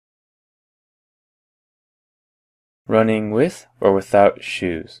Running with or without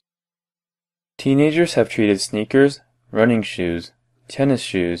shoes. Teenagers have treated sneakers, running shoes, tennis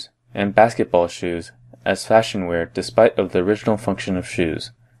shoes, and basketball shoes as fashion wear despite of the original function of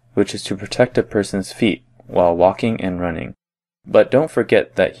shoes, which is to protect a person's feet while walking and running. But don't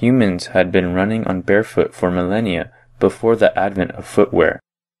forget that humans had been running on barefoot for millennia before the advent of footwear.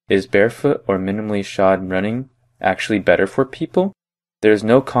 Is barefoot or minimally shod running actually better for people? There is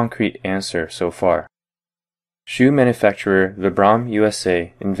no concrete answer so far. Shoe manufacturer Vibram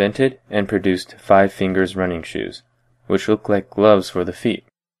USA invented and produced 5 fingers running shoes, which look like gloves for the feet,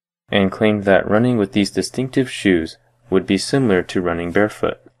 and claimed that running with these distinctive shoes would be similar to running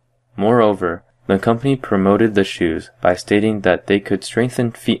barefoot. Moreover, the company promoted the shoes by stating that they could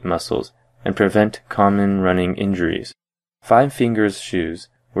strengthen feet muscles and prevent common running injuries. 5 fingers shoes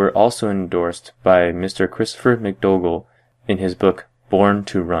were also endorsed by Mr. Christopher McDougall in his book Born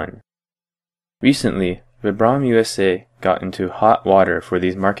to Run. Recently, Vibram USA got into hot water for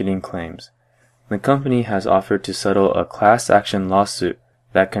these marketing claims. The company has offered to settle a class action lawsuit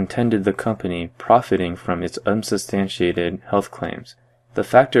that contended the company profiting from its unsubstantiated health claims. The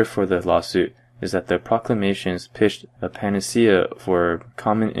factor for the lawsuit is that the proclamations pitched a panacea for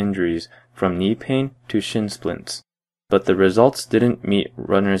common injuries from knee pain to shin splints, but the results didn't meet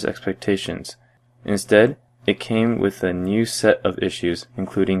runners' expectations. Instead, it came with a new set of issues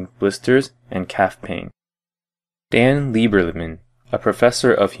including blisters and calf pain. Dan Lieberman, a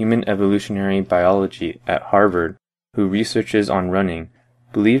professor of human evolutionary biology at Harvard who researches on running,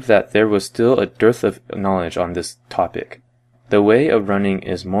 believed that there was still a dearth of knowledge on this topic. The way of running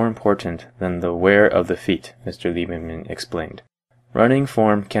is more important than the wear of the feet, Mr. Lieberman explained. Running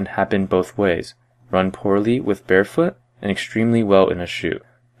form can happen both ways, run poorly with barefoot and extremely well in a shoe.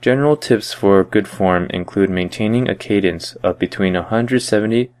 General tips for good form include maintaining a cadence of between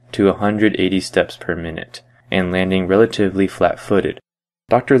 170 to 180 steps per minute, and landing relatively flat-footed.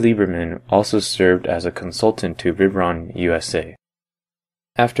 Dr. Lieberman also served as a consultant to Vibram USA.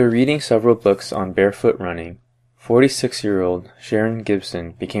 After reading several books on barefoot running, 46-year-old Sharon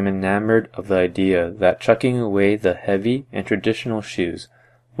Gibson became enamored of the idea that chucking away the heavy and traditional shoes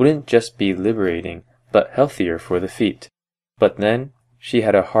wouldn't just be liberating, but healthier for the feet. But then, she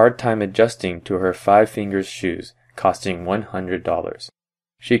had a hard time adjusting to her 5 fingers shoes, costing $100.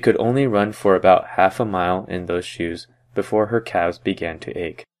 She could only run for about half a mile in those shoes before her calves began to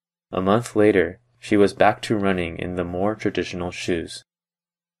ache. A month later, she was back to running in the more traditional shoes.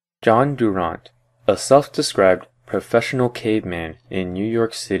 John Durant, a self-described professional caveman in New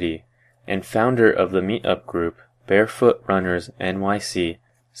York City and founder of the meetup group Barefoot Runners NYC,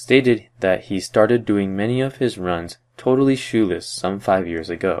 stated that he started doing many of his runs totally shoeless some 5 years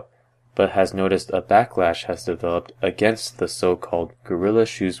ago, but has noticed a backlash has developed against the so-called gorilla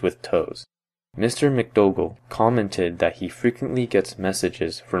shoes with toes. Mr. McDougall commented that he frequently gets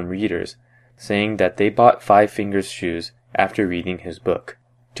messages from readers saying that they bought 5 fingers shoes after reading his book.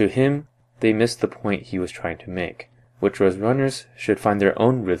 To him, they missed the point he was trying to make, which was runners should find their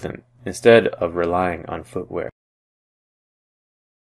own rhythm instead of relying on footwear.